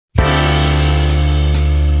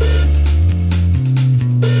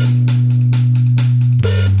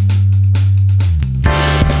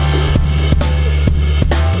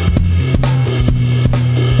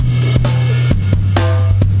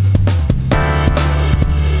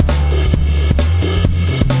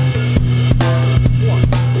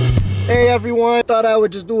everyone, thought I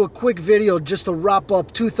would just do a quick video just to wrap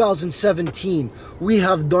up 2017. We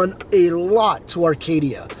have done a lot to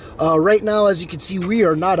Arcadia. Right now, as you can see, we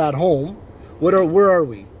are not at home. Where are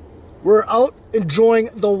we? We're out enjoying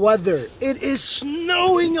the weather. It is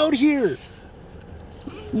snowing out here.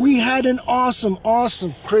 We had an awesome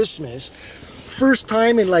Christmas. First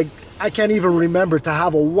time in like, I can't even remember to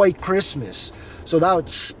have a white Christmas. So that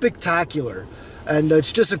was spectacular. And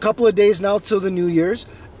it's just a couple of days now till the New Year's,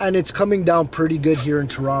 and it's coming down pretty good here in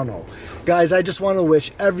Toronto. Guys, I just want to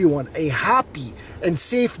wish everyone a happy and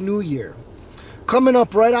safe New Year. Coming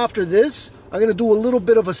up right after this, I'm going to do a little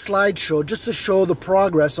bit of a slideshow just to show the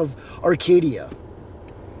progress of Arcadia.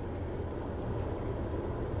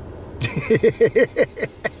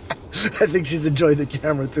 I think she's enjoying the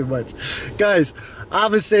camera too much. Guys,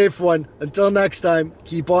 have a safe one. Until next time,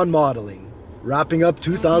 keep on modeling. Wrapping up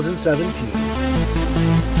 2017.